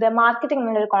ഇങ്ങനെയാണ് എന്ത് മാർക്കറ്റിംഗ്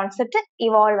എന്നുള്ള ഒരു കോൺസെപ്റ്റ്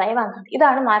ഇവോൾവ് ആയി വന്നത്.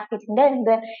 ഇതാണ് മാർക്കറ്റിംഗിന്റെ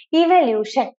എന്ത്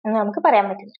ഇവല്യൂഷൻ എന്ന് നമുക്ക് പറയാൻ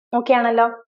പറ്റുന്നത്. ഓക്കെ ആണല്ലോ.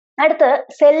 അടുത്ത്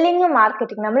സെല്ലിങ്ങും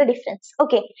മാർക്കറ്റിംഗ് നമ്മൾ ഡിഫറൻസ്.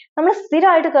 ഓക്കെ, നമ്മൾ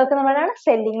സ്ഥിരമായിട്ട് കേൾക്കുന്നവരാണ്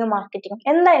സെല്ലിങ്ങും മാർക്കറ്റിംഗ്.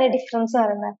 എന്താ അതിന്റെ ഡിഫറൻസ്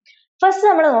പറയുന്നത്? ഫസ്റ്റ്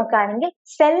നമ്മൾ നോക്കുകയാണെങ്കിൽ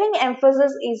selling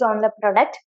emphasis is on the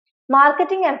product,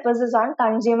 marketing emphasis on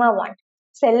consumer want.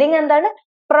 Selling എന്താണ്,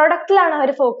 പ്രൊഡക്റ്റിലാണ് അവർ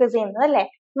ഫോക്കസ് ചെയ്യുന്നത് അല്ലെ.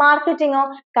 മാർക്കറ്റിംഗോ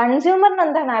കൺസ്യൂമറിന്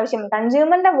എന്താണ് ആവശ്യം,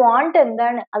 കൺസ്യൂമറിന്റെ വാണ്ട്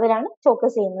എന്താണ് അതിലാണ്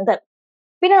ഫോക്കസ് ചെയ്യുന്നത്.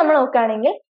 പിന്നെ നമ്മൾ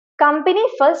നോക്കുകയാണെങ്കിൽ company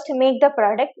first make the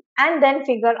product and then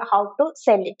figure how to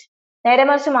cell it. നേരെ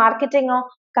മറിച്ച് മാർക്കറ്റിംഗോ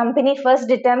company first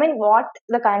determine what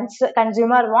the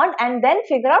consumer want and then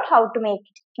figure out how to make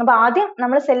it. അപ്പൊ ആദ്യം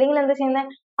നമ്മൾ സെല്ലിംഗിൽ എന്താ ചെയ്യുന്നത്,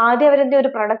 ആദ്യം അവരെന്ത് ഒരു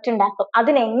പ്രൊഡക്റ്റ് ഉണ്ടാക്കും,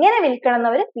 അതിനെങ്ങനെ വിൽക്കണം എന്ന്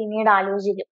അവർ പിന്നീട്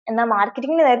ആലോചിക്കും. എന്നാൽ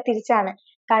മാർക്കറ്റിംഗിന് നേരെ തിരിച്ചാണ്,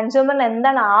 കൺസ്യൂമറിന്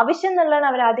എന്താണ് ആവശ്യം എന്നുള്ളതാണ്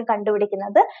അവർ ആദ്യം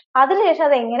കണ്ടുപിടിക്കുന്നത്, അതിനുശേഷം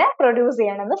അത് എങ്ങനെ പ്രൊഡ്യൂസ്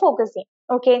ചെയ്യണം എന്ന് ഫോക്കസ് ചെയ്യും.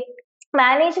 Okay,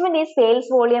 management is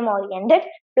sales volume oriented,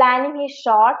 planning is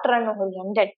short run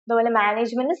oriented. അതുപോലെ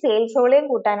മാനേജ്മെന്റ് സെയിൽസ് വോളിയം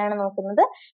കൂട്ടാനാണ് നോക്കുന്നത്,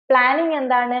 പ്ലാനിങ്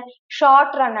എന്താണ്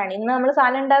ഷോർട്ട് റൺ ആണ്, ഇന്ന് നമ്മൾ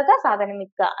സാധനം ഉണ്ടാക്കുക സാധനം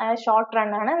വിൽക്കുക, ഷോർട്ട്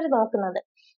റൺ ആണ് അവർ നോക്കുന്നത്.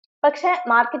 പക്ഷെ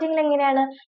മാർക്കറ്റിംഗിൽ എങ്ങനെയാണ്,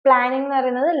 പ്ലാനിങ് എന്ന്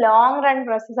പറയുന്നത് ലോങ് റൺ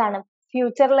പ്രോസസ് ആണ്,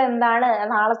 ഫ്യൂച്ചറിൽ എന്താണ്,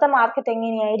 നാളത്തെ മാർക്കറ്റ്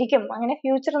എങ്ങനെയായിരിക്കും, അങ്ങനെ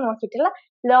ഫ്യൂച്ചർ നോക്കിയിട്ടുള്ള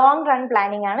ലോങ് റൺ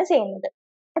പ്ലാനിങ് ആണ് ചെയ്യുന്നത്.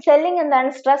 സെല്ലിംഗ് എന്താണ്,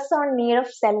 stress on need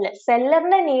of seller,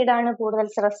 സെല്ലറിന്റെ നീഡാണ് കൂടുതൽ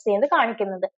സ്ട്രെസ് ചെയ്ത്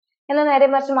കാണിക്കുന്നത്. എന്നാൽ നേരെ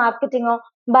മറിച്ച് മാർക്കറ്റിംഗോ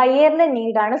ബയറിന്റെ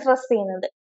നീഡാണ് സ്ട്രെസ് ചെയ്യുന്നത്.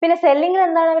 പിന്നെ സെല്ലിംഗിൽ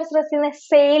എന്താണ് അവർ സ്ട്രെസ് ചെയ്യുന്നത്,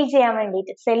 സെയിൽ ചെയ്യാൻ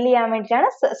വേണ്ടിയിട്ട്, സെല് ചെയ്യാൻ വേണ്ടിയിട്ടാണ്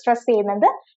സ്ട്രെസ് ചെയ്യുന്നത്.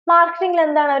 മാർക്കറ്റിംഗിൽ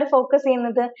എന്താണ് അവർ ഫോക്കസ്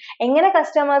ചെയ്യുന്നത്, എങ്ങനെ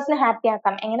കസ്റ്റമേഴ്സിനെ ഹാപ്പി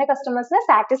ആക്കാം, എങ്ങനെ കസ്റ്റമേഴ്സിനെ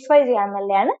സാറ്റിസ്ഫൈ ചെയ്യാം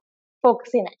എന്നുള്ളതാണ്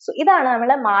ഫോക്കസ് ചെയ്യുന്നത്. സോ ഇതാണ്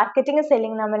നമ്മുടെ മാർക്കറ്റിംഗ്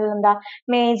സെല്ലിംഗ് തമ്മിൽ എന്താ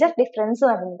മേജർ ഡിഫറൻസ്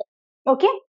വരുന്നത്. ഓക്കെ,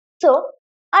 സോ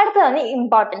അടുത്തതാണ്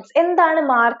ഇമ്പോർട്ടൻസ്. എന്താണ്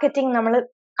മാർക്കറ്റിംഗ്, നമ്മൾ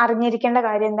അറിഞ്ഞിരിക്കേണ്ട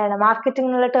കാര്യം എന്താണ്, മാർക്കറ്റിംഗ്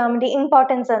എന്നുള്ള ടേമിന്റെ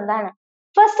ഇമ്പോർട്ടൻസ് എന്താണ്?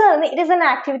 ഫസ്റ്റ് പറഞ്ഞ് it is N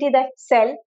activity that cell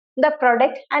the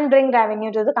product and bring revenue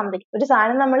to the company. ഒരു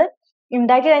സാധനം നമ്മൾ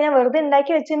ഉണ്ടാക്കി കഴിഞ്ഞാൽ വെറുതെ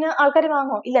ഉണ്ടാക്കി വെച്ച് കഴിഞ്ഞാൽ ആൾക്കാർ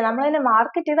വാങ്ങുമോ? ഇല്ല, നമ്മൾ അതിനെ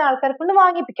മാർക്കറ്റ് ചെയ്ത് ആൾക്കാരെ കൊണ്ട്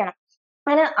വാങ്ങിപ്പിക്കണം.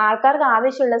 അങ്ങനെ ആൾക്കാർക്ക്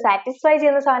ആവശ്യമുള്ള സാറ്റിസ്ഫൈ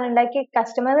ചെയ്യുന്ന സാധനം ഉണ്ടാക്കി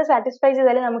കസ്റ്റമറിനെ സാറ്റിസ്ഫൈ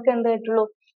ചെയ്താലേ നമുക്ക് എന്ത് കിട്ടുള്ളൂ,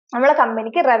 നമ്മളെ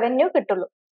കമ്പനിക്ക് റവന്യൂ കിട്ടുള്ളൂ.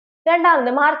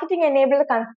 രണ്ടാമത് marketing enable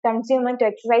consumer to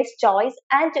exercise choice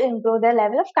and to improve the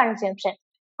level of consumption.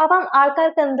 അപ്പം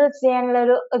ആൾക്കാർക്ക് എന്ത് ചെയ്യാനുള്ള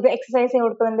ഒരു എക്സസൈസ്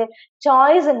കൊടുക്കുന്നുണ്ട്,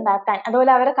 ചോയ്സ് ഉണ്ടാക്കാൻ,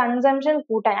 അതുപോലെ അവരെ കൺസംഷൻ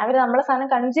കൂട്ടാൻ, അവർ നമ്മളെ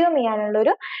സാധനം കൺസ്യൂം ചെയ്യാനുള്ള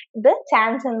ഒരു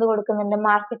ചാൻസ് എന്ത് കൊടുക്കുന്നുണ്ട്,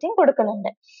 മാർക്കറ്റിംഗ്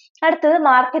കൊടുക്കുന്നുണ്ട്. അടുത്തത്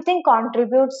marketing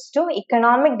contributes to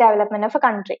economic development of A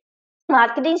country.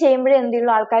 Marketing ചെയ്യുമ്പോഴേ എന്ത്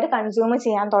ചെയ്യുള്ളൂ, ആൾക്കാർ കൺസ്യൂം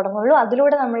ചെയ്യാൻ തുടങ്ങുള്ളൂ,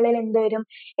 അതിലൂടെ നമ്മളിൽ എന്ത് വരും,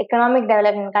 എക്കണോമിക്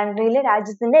ഡെവലപ്മെന്റ്, കൺട്രിയിലെ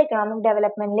രാജ്യത്തിന്റെ എക്കണോമിക്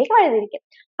ഡെവലപ്മെന്റിലേക്ക് വഴിതിരിക്കും.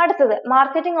 അടുത്തത്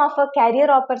marketing offer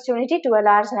career opportunity to A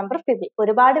large number of people.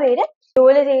 ഒരുപാട് പേര്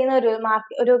ജോലി ചെയ്യുന്ന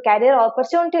ഒരു കരിയർ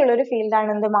ഓപ്പർച്യൂണിറ്റി ഉള്ള ഒരു ഫീൽഡാണ്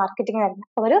എന്ത് മാർക്കറ്റിംഗ് വരുന്നത്.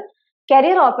 അപ്പൊ ഒരു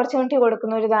കരിയർ ഓപ്പർച്യൂണിറ്റി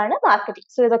കൊടുക്കുന്ന ഒരു ഇതാണ് മാർക്കറ്റിംഗ്.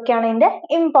 സോ ഇതൊക്കെയാണ് ഇതിന്റെ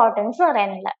ഇമ്പോർട്ടൻസ് എന്ന്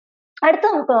പറയാനുള്ളത്. അടുത്ത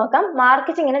നമുക്ക് നോക്കാം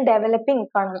മാർക്കറ്റിംഗിന് ഡെവലപ്പിംഗ്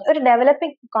ഇക്കോണമി. ഒരു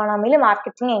ഡെവലപ്പിംഗ് ഇക്കോണമിയിൽ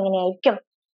മാർക്കറ്റിംഗ് എങ്ങനെയായിരിക്കും?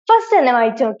 ഫസ്റ്റ് തന്നെ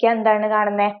വായിച്ചു നോക്കിയാൽ എന്താണ്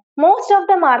കാണുന്നത്, most of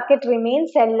the market remain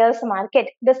sellers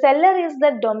market. The seller is the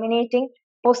dominating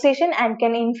position and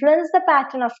can influence the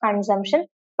pattern of consumption,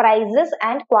 prices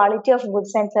and quality of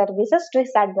goods and services to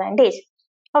his advantage.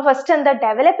 അപ്പൊ first എന്താ,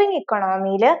 developing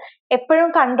ഇക്കോണമിയിൽ എപ്പോഴും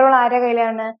control ആരുടെ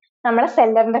കയ്യിലാണ്, നമ്മളെ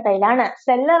സെല്ലറിന്റെ കയ്യിലാണ്.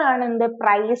 Seller ആണ് എന്ത്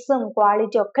പ്രൈസും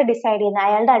ക്വാളിറ്റിയും ഒക്കെ ഡിസൈഡ് ചെയ്യുന്നത്,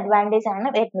 അയാളുടെ അഡ്വാൻറ്റേജ് ആണ്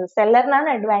വരുന്നത്, സെല്ലറിനാണ്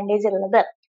അഡ്വാൻറ്റേജ് ഉള്ളത്.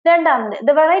 രണ്ടാമത്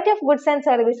the variety of goods and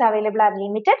service available R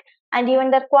limited and even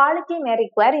there quality may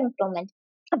require improvement.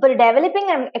 അപ്പൊ ഒരു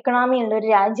ഡെവലപ്പിംഗ് എക്കണോമി ഉള്ള ഒരു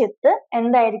രാജ്യത്ത്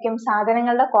എന്തായിരിക്കും,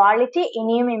 സാധനങ്ങളുടെ ക്വാളിറ്റി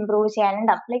ഇനിയും ഇംപ്രൂവ്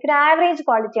ചെയ്യാനുണ്ടാവും. ലൈക്ക് ഒരു ആവറേജ്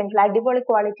ക്വാളിറ്റി ഉണ്ടല്ലോ, അടിപൊളി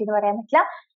ക്വാളിറ്റി എന്ന് പറയാൻ പറ്റില്ല,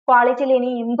 ക്വാളിറ്റിയിൽ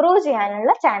ഇനി ഇംപ്രൂവ്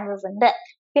ചെയ്യാനുള്ള ചാൻസസ് ഉണ്ട്.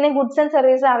 പിന്നെ ഗുഡ്സ് ആൻഡ്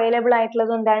സർവീസ് അവൈലബിൾ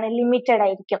ആയിട്ടുള്ളത് എന്താണ്, ലിമിറ്റഡ്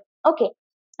ആയിരിക്കും. ഓക്കെ,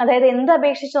 അതായത് എന്ത്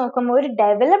അപേക്ഷിച്ച് നോക്കുമ്പോൾ ഒരു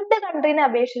ഡെവലപ്ഡ് കൺട്രീനെ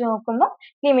അപേക്ഷിച്ച് നോക്കുമ്പോൾ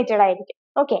ലിമിറ്റഡ് ആയിരിക്കും.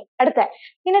 ഓക്കെ, അടുത്ത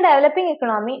in A developing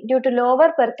economy due to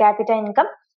lower per capital income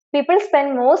people spend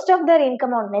most of their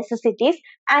income on necessities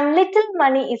and little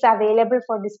money is available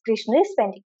for discretionary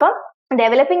spending. ഇപ്പം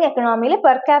ഡെവലപ്പിംഗ് എക്കണോമിയിൽ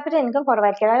പെർ ക്യാപിറ്റൽ ഇൻകം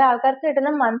കുറവായിരിക്കും, അതായത് ആൾക്കാർക്ക്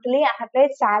കിട്ടുന്ന monthly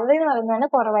average salary എന്ന്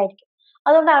പറയുന്നത് കുറവായിരിക്കും.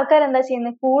 അതുകൊണ്ട് ആൾക്കാർ എന്താ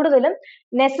ചെയ്യുന്നത്, കൂടുതലും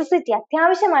നെസസിറ്റി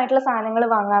അത്യാവശ്യമായിട്ടുള്ള സാധനങ്ങൾ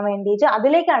വാങ്ങാൻ വേണ്ടിയിട്ട്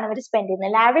അതിലേക്കാണ് അവർ സ്പെൻഡ്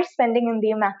ചെയ്യുന്നത്. ലാവിഷ് സ്പെൻഡിങ് എന്ത്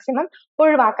ചെയ്യും, മാക്സിമം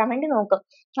ഒഴിവാക്കാൻ വേണ്ടി നോക്കും.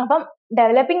 അപ്പം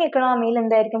ഡെവലപ്പിംഗ് എക്കണോമിയിൽ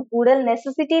എന്തായിരിക്കും, കൂടുതൽ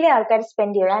നെസസിറ്റിയിലെ ആൾക്കാർ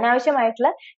സ്പെൻഡ് ചെയ്യും,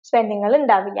 അനാവശ്യമായിട്ടുള്ള സ്പെൻഡിങ്ങൾ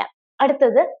ഉണ്ടാവില്ല.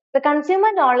 അടുത്തത്, the consumer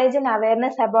knowledge and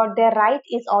awareness about their right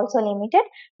is also limited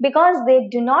because they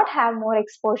do not have more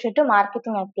exposure to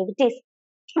marketing activities.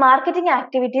 Marketing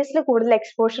ആക്ടിവിറ്റീസിൽ കൂടുതൽ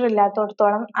എക്സ്പോഷർ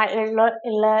ഇല്ലാത്തടത്തോളം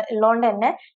ഉള്ളതുകൊണ്ട് തന്നെ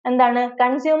എന്താണ്,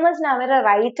 കൺസ്യൂമേഴ്സിന് അവരുടെ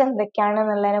റൈറ്റ് എന്തൊക്കെയാണ്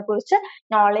എന്നുള്ളതിനെ കുറിച്ച്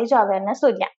നോളേജും അവയർനെസ്സും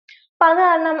ഇല്ല. അപ്പൊ അത്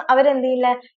കാരണം അവരെന്ത് ചെയ്യില്ല,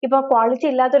 ഇപ്പൊ ക്വാളിറ്റി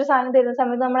ഇല്ലാത്തൊരു സാധനം തരുന്ന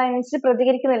സമയത്ത് നമ്മൾ അതിനനുസരിച്ച്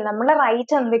പ്രതികരിക്കുന്നില്ല. നമ്മുടെ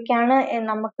റൈറ്റ് എന്തൊക്കെയാണ്,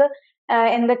 നമുക്ക്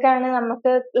എന്തൊക്കെയാണ്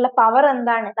നമുക്ക് ഉള്ള പവർ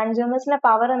എന്താണ്, കൺസ്യൂമേഴ്സിന്റെ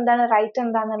പവർ എന്താണ്, റൈറ്റ്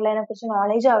എന്താണെന്നുള്ളതിനെ കുറിച്ച്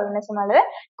നോളേജും അവയർനെസ്സും വളരെ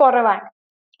കുറവാണ്.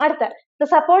 അടുത്ത, the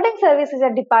supporting services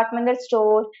at departmental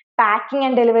store, packing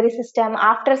and delivery system,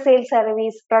 after sale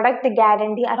service, product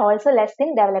guarantee are also less in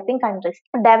developing countries.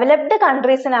 Developed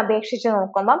countries-നെ അപേക്ഷിച്ച്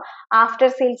നോക്കുമ്പോൾ ആഫ്റ്റർ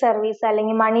സെയിൽ സർവീസ്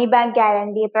അല്ലെങ്കിൽ money back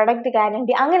guarantee, product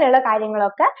guarantee അങ്ങനെയുള്ള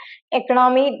കാര്യങ്ങളൊക്കെ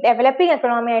developing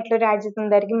economy ആയിട്ടുള്ള രാജ്യത്ത്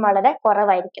എന്തായിരിക്കും, വളരെ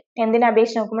കുറവായിരിക്കും. എന്തിനെ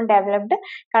അപേക്ഷിച്ച് നോക്കുമ്പോൾ, ഡെവലപ്ഡ്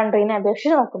കൺട്രീനെ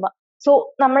അപേക്ഷിച്ച് നോക്കുമ്പോൾ. സോ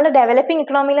നമ്മുടെ ഡെവലപ്പിംഗ്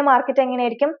എക്കണോമിയിലെ മാർക്കറ്റ്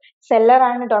എങ്ങനെയായിരിക്കും,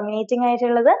 സെല്ലറാണ് ഡൊമിനേറ്റിംഗ്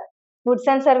ആയിട്ടുള്ളത്, ഗുഡ്സ്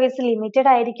ആൻഡ് സർവീസ് ലിമിറ്റഡ്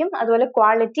ആയിരിക്കും, അതുപോലെ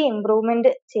ക്വാളിറ്റി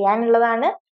ഇംപ്രൂവ്മെന്റ് ചെയ്യാനുള്ളതാണ്,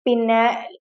 പിന്നെ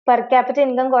പെർ ക്യാപിറ്റൽ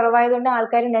ഇൻകം കുറവായതുകൊണ്ട്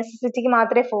ആൾക്കാർ നെസസിറ്റിക്ക്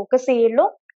മാത്രമേ ഫോക്കസ് ചെയ്യുള്ളൂ,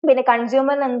 പിന്നെ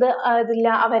കൺസ്യൂമറിന് ഇതില്ല,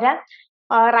 അവരെ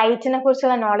റൈറ്റിനെ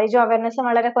കുറിച്ചുള്ള നോളജും അവയർനെസ്സും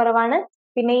വളരെ കുറവാണ്,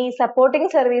 പിന്നെ ഈ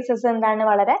സപ്പോർട്ടിംഗ് സർവീസസ് എന്താണ്,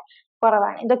 വളരെ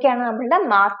കുറവാണ്. ഇതൊക്കെയാണ് നമ്മളുടെ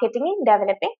marketing in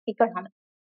developing economy.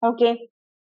 Okay,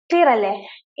 clear അല്ലേ?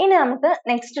 ഇനി നമുക്ക്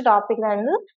നെക്സ്റ്റ് ടോപ്പിക്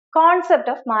പറയുന്നത്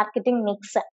concept of marketing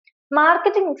mix.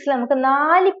 Marketing മിക്സിൽ നമുക്ക്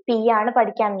 4 P ആണ്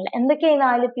പഠിക്കാനുള്ളത്. എന്തൊക്കെയാണ് ഈ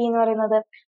 4 P എന്ന് പറയുന്നത്?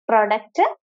 Product,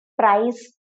 price,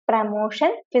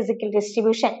 promotion, physical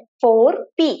distribution, 4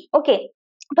 P. Okay,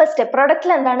 first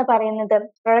പ്രൊഡക്റ്റിൽ എന്താണ് പറയുന്നത്?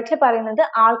 പ്രൊഡക്റ്റിൽ പറയുന്നത്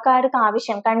ആൾക്കാർക്ക്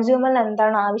ആവശ്യം, കൺസ്യൂമറിന്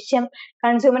എന്താണ് ആവശ്യം,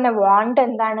 കൺസ്യൂമറിന്റെ വാണ്ട്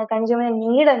എന്താണ്, കൺസ്യൂമറിന്റെ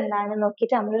നീഡ് എന്താണ്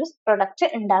നോക്കിയിട്ട് നമ്മളൊരു പ്രൊഡക്റ്റ്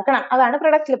ഉണ്ടാക്കണം. അതാണ്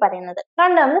പ്രൊഡക്റ്റിൽ പറയുന്നത്.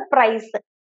 രണ്ടാമത് പ്രൈസ്.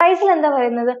 പ്രൈസിൽ എന്താ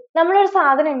പറയുന്നത്? നമ്മളൊരു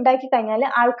സാധനം ഉണ്ടാക്കി കഴിഞ്ഞാൽ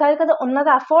ആൾക്കാർക്ക് അത് ഒന്നത്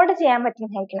അഫോർഡ് ചെയ്യാൻ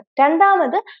പറ്റുന്നതായിരിക്കണം.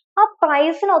 രണ്ടാമത് ആ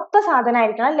പ്രൈസിന് ഒത്ത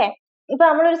സാധനമായിരിക്കണം അല്ലേ? ഇപ്പൊ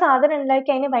നമ്മളൊരു സാധനം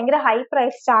ഉണ്ടാക്കി അതിന് ഭയങ്കര ഹൈ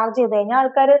പ്രൈസ് ചാർജ് ചെയ്ത് കഴിഞ്ഞാൽ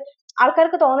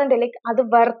ആൾക്കാർക്ക് തോന്നുന്നുണ്ട് ലൈക്ക് അത്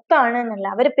വെർത്ത് ആണ് എന്നല്ല,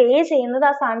 അവർ പേ ചെയ്യുന്നത്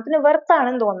ആ സാധനത്തിന് വെർത്ത്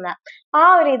ആണെന്ന് തോന്നുക. ആ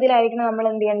ഒരു രീതിയിലായിരിക്കണം നമ്മൾ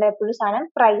എന്ത് ചെയ്യേണ്ടത്, എപ്പോഴും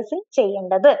സാധനം പ്രൈസിങ്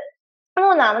ചെയ്യേണ്ടത്.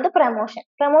 മൂന്നാമത് പ്രമോഷൻ.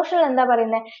 പ്രമോഷനിൽ എന്താ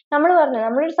പറയുന്നത്? നമ്മൾ പറഞ്ഞു,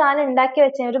 നമ്മളൊരു സാധനം ഉണ്ടാക്കി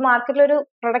വെച്ച് ഒരു മാർക്കറ്റിൽ ഒരു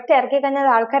പ്രൊഡക്റ്റ് ഇറക്കി കഴിഞ്ഞാൽ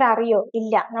ആൾക്കാർ അറിയോ?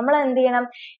 ഇല്ല. നമ്മൾ എന്ത് ചെയ്യണം,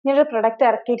 ഇങ്ങനൊരു പ്രൊഡക്റ്റ്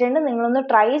ഇറക്കിയിട്ടുണ്ട്, നിങ്ങളൊന്ന്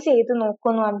ട്രൈ ചെയ്ത് നോക്കൂ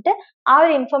എന്ന് പറഞ്ഞിട്ട് ആ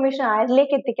ഒരു ഇൻഫർമേഷൻ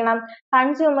ആരിലേക്ക് എത്തിക്കണം?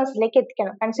 കൺസ്യൂമേഴ്സിലേക്ക്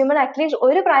എത്തിക്കണം. കൺസ്യൂമർ അറ്റ്ലീസ്റ്റ്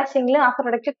ഒരു പ്രാവശ്യമെങ്കിലും ആ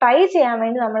പ്രൊഡക്റ്റ് ട്രൈ ചെയ്യാൻ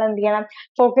വേണ്ടി നമ്മൾ എന്ത് ചെയ്യണം,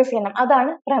 ഫോക്കസ് ചെയ്യണം.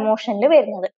 അതാണ് പ്രമോഷനിൽ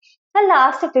വരുന്നത്.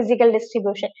 Last physical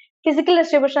distribution. Physical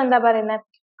distribution എന്താ പറയുന്നത്?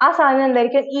 ആ സാധനം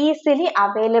എന്തായിരിക്കും, ഈസിലി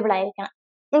അവൈലബിൾ ആയിരിക്കണം.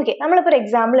 ഓക്കെ, നമ്മളിപ്പോ ഒരു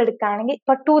എക്സാമ്പിൾ എടുക്കുകയാണെങ്കിൽ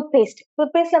ഇപ്പൊ ടൂത്ത്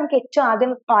പേസ്റ്റ് നമുക്ക് ഏറ്റവും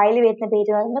ആദ്യം ഓയിൽ വരുന്ന പേര്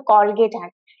പറയുന്നത് കോൾഗേറ്റ്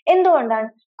ആണ്. എന്തുകൊണ്ടാണ്?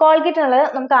 കോൾഗേറ്റ് എന്നുള്ളത്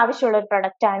നമുക്ക് ആവശ്യമുള്ള ഒരു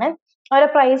പ്രൊഡക്റ്റ് ആണ്, അവരുടെ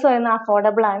പ്രൈസ് പറയുന്നത്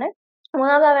അഫോർഡബിൾ ആണ്.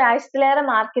 മൂന്നാമത് അവർ ആവശ്യത്തിലേറെ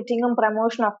മാർക്കറ്റിങ്ങും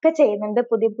പ്രൊമോഷനും ഒക്കെ ചെയ്യുന്നുണ്ട്,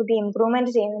 പുതിയ പുതിയ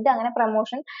ഇംപ്രൂവ്മെന്റ് ചെയ്യുന്നുണ്ട്, അങ്ങനെ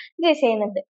പ്രൊമോഷൻ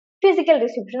ചെയ്യുന്നുണ്ട്. ഫിസിക്കൽ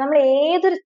ഡിസ്ട്രിബ്യൂഷൻ, നമ്മൾ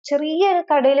ഏതൊരു ചെറിയൊരു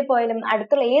കടയിൽ പോയാലും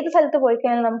അടുത്തുള്ള ഏത് സ്ഥലത്ത് പോയി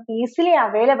കഴിഞ്ഞാലും നമുക്ക് ഈസിലി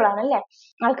അവൈലബിൾ ആണ് അല്ലേ?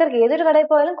 ആൾക്കാർക്ക് ഏതൊരു കടയിൽ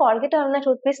പോയാലും കോൾഗേറ്റ് പറയുന്ന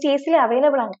ടൂത്ത് പേസ്റ്റ് ഈസിലി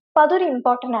അവൈലബിൾ ആണ്. അപ്പൊ അതൊരു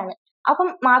ഇമ്പോർട്ടന്റ് ആണ്. അപ്പം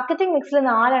മാർക്കറ്റിംഗ് മിക്സിൽ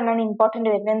 4 എണ്ണമാണ് ഇമ്പോർട്ടന്റ്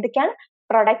വരുന്നത്. എന്തൊക്കെയാണ്?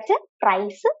 Product,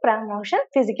 price, promotion,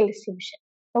 physical distribution.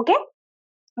 Okay,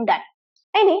 done.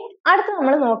 ഇനി അടുത്ത്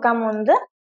നമ്മൾ നോക്കാൻ പോകുന്നത്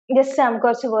ജസ്റ്റ് നമുക്ക്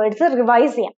കുറച്ച് വേർഡ്സ്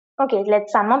റിവൈസ് ചെയ്യാം. ഓക്കെ,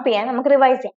 ലെറ്റ് സം അപ്പ് ചെയ്യാൻ നമുക്ക്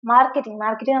റിവൈസ് ചെയ്യാം.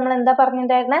 മാർക്കറ്റിംഗ് നമ്മൾ എന്താ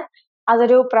പറഞ്ഞിട്ടുണ്ടായിരുന്നത്?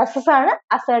 അതൊരു പ്രോസസ്സാണ്.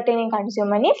 Ascertaining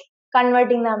consumer needs,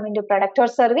 converting dum into product or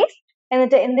service.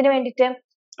 എന്നിട്ട് എന്തിനു വേണ്ടിയിട്ട്?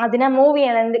 അതിനെ മൂവ്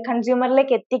ചെയ്യണം,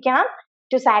 കൺസ്യൂമറിലേക്ക് എത്തിക്കണം.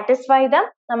 ടു സാറ്റിസ്ഫൈ ദം,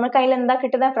 നമ്മുടെ കയ്യിൽ എന്താ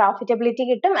കിട്ടുന്നത്? പ്രോഫിറ്റബിലിറ്റി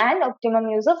കിട്ടും and optimum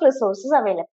use of resources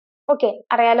available. Okay,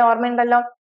 അറിയാലോ, ഓർമ്മയുണ്ടല്ലോ.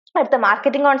 അടുത്ത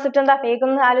മാർക്കറ്റിംഗ് കോൺസെപ്റ്റ് എന്താ? വേഗം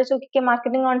ഒന്ന് ആലോചിച്ച് നോക്കിക്കേ.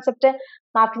 മാർക്കറ്റിംഗ്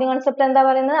കോൺസെപ്റ്റ് എന്താ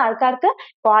പറയുന്നത്? ആൾക്കാർക്ക്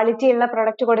ക്വാളിറ്റി ഉള്ള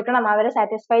പ്രൊഡക്റ്റ് കൊടുക്കണം, അവരെ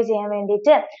സാറ്റിസ്ഫൈ ചെയ്യാൻ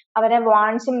വേണ്ടിയിട്ട്. അവരെ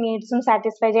വാണ്ട്സും നീഡ്സും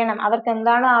സാറ്റിസ്ഫൈ ചെയ്യണം. അവർക്ക്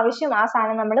എന്താണോ ആവശ്യം ആ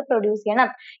സാധനം നമ്മൾ പ്രൊഡ്യൂസ്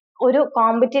ചെയ്യണം. ഒരു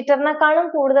കോമ്പറ്റീറ്ററിനെക്കാളും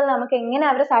കൂടുതൽ നമുക്ക് എങ്ങനെ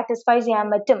അവരെ സാറ്റിസ്ഫൈ ചെയ്യാൻ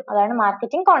പറ്റും, അതാണ്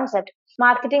മാർക്കറ്റിംഗ് കോൺസെപ്റ്റ്.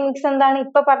 മാർക്കറ്റിംഗ് മിക്സ് എന്താണ്?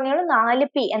 ഇപ്പൊ പറഞ്ഞോളൂ, 4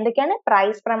 P. എന്തൊക്കെയാണ്?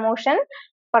 പ്രൈസ്, പ്രൊമോഷൻ,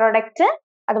 പ്രൊഡക്റ്റ്,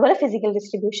 അതുപോലെ ഫിസിക്കൽ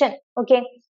ഡിസ്ട്രിബ്യൂഷൻ. ഓക്കെ,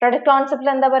 പ്രൊഡക്റ്റ്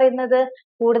കോൺസെപ്റ്റിൽ എന്താ പറയുന്നത്?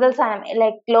 കൂടുതൽ സാധനം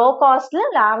like law കോസ്റ്റിൽ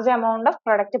large amount of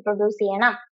product produce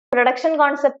ചെയ്യണം. പ്രൊഡക്റ്റ്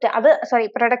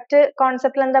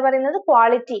കോൺസെപ്റ്റിൽ എന്താ പറയുന്നത്?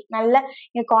 ക്വാളിറ്റി, നല്ല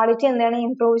ക്വാളിറ്റി എന്താണ്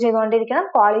ഇംപ്രൂവ് ചെയ്തുകൊണ്ടിരിക്കണം,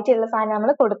 ക്വാളിറ്റി ഉള്ള സാധനം നമ്മൾ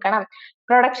കൊടുക്കണം.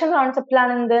 പ്രൊഡക്ഷൻ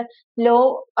കോൺസെപ്റ്റിലാണ് എന്ത്? ലോ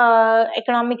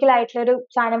എക്കണോമിക്കൽ ആയിട്ടുള്ള ഒരു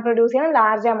സാധനം പ്രൊഡ്യൂസ് ചെയ്യണം,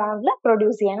 ലാർജ് എമൗണ്ടിൽ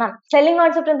പ്രൊഡ്യൂസ് ചെയ്യണം. സെല്ലിംഗ്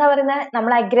കോൺസെപ്റ്റ് എന്താ പറയുന്നത്?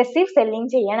 നമ്മൾ അഗ്രസീവ്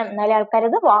സെല്ലിംഗ് ചെയ്യണം, എന്നാലേ ആൾക്കാർ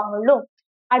അത് വാങ്ങുള്ളൂ.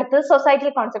 അടുത്തത് സൊസൈറ്റൽ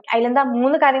കോൺസെപ്റ്റ്. അതിലെന്താ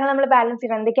 3 കാര്യങ്ങൾ നമ്മൾ ബാലൻസ്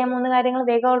ചെയ്യണം. എന്തൊക്കെയാ 3 കാര്യങ്ങൾ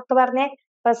വേഗം ഓർത്ത് പറഞ്ഞേ.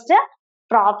 First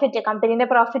profit, കമ്പനീന്റെ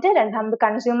profit. രണ്ടാമത്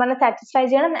കൺസ്യൂമറിനെ സാറ്റിസ്ഫൈ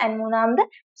ചെയ്യണം. ആൻഡ് മൂന്നാമത്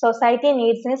സൊസൈറ്റി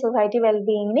നീഡ്സിനെ, സൊസൈറ്റി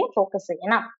വെൽബീയിങ്ങിനെ ഫോക്കസ്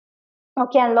ചെയ്യണം.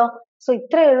 ഓക്കെ ആണല്ലോ. സോ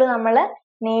ഇത്രയേ ഉള്ളൂ നമ്മള്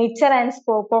nature and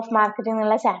scope of marketing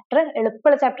എന്നുള്ള ചാപ്റ്റർ.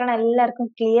 എളുപ്പമുള്ള ചാപ്റ്റർ ആണ്, എല്ലാവർക്കും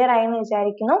ക്ലിയർ ആയെന്ന്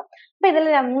വിചാരിക്കുന്നു. അപ്പൊ ഇതിൽ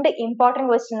 2 ഇമ്പോർട്ടന്റ്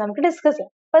ക്വസ്റ്റ്യൻ നമുക്ക് ഡിസ്കസ്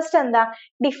ചെയ്യാം. ഫസ്റ്റ് എന്താ,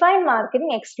 define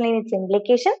marketing, explain its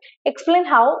implication, explain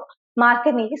how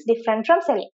marketing is different from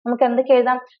selling. നമുക്ക് എന്തൊക്കെ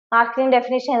എഴുതാം, മാർക്കറ്റിംഗ്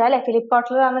ഡെഫിനേഷൻ ഏതാ, ഫിലിപ്പ്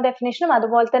കോട്ട്ലർ ആണ് ഡെഫിനേഷനും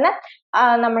അതുപോലെ തന്നെ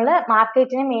നമ്മള്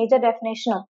മാർക്കറ്റിംഗ് മേജർ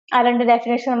ഡെഫിനേഷനും ആ 2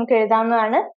 ഡെഫിനേഷൻ നമുക്ക്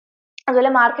എഴുതാവുന്നതാണ്.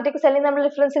 അതുപോലെ മാർക്കറ്റിംഗ് സെല്ലിംഗ് നമ്മൾ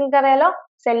ഡിഫറൻസ് നിങ്ങൾക്ക് അറിയാലോ.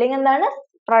 സെല്ലിംഗ് എന്താണ്,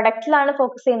 പ്രൊഡക്റ്റിലാണ്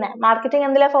ഫോക്കസ് ചെയ്യുന്നത്. മാർക്കറ്റിംഗ്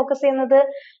എന്തിലാണ് ഫോക്കസ് ചെയ്യുന്നത്,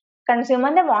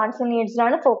 കൺസ്യൂമറിന്റെ വാണ്ട്സ്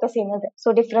നീഡ്സിലാണ് ഫോക്കസ് ചെയ്യുന്നത്.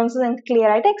 സോ ഡിഫറൻസ് നിങ്ങൾക്ക് ക്ലിയർ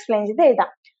ആയിട്ട് എക്സ്പ്ലെയിൻ ചെയ്ത്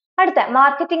എഴുതാം. അടുത്ത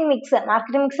marketing mix.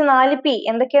 Marketing mix 4P.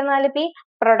 എന്തൊക്കെയാണ് 4P?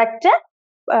 Product,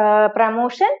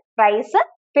 promotion, price,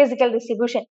 physical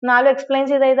distribution. 4 explain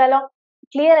ചെയ്ത് എഴുതാലോ.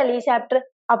 ക്ലിയർ അല്ലേ ഈ ചാപ്റ്റർ?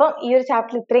 അപ്പം ഈ ഒരു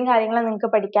ചാപ്റ്റർ ഇത്രയും കാര്യങ്ങളാണ് നിങ്ങൾക്ക്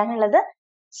പഠിക്കാനുള്ളത്.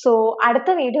 സോ അടുത്ത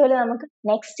വീഡിയോയിൽ നമുക്ക്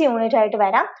നെക്സ്റ്റ് യൂണിറ്റ് ആയിട്ട്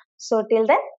വരാം. So till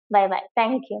then bye bye.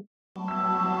 Thank you.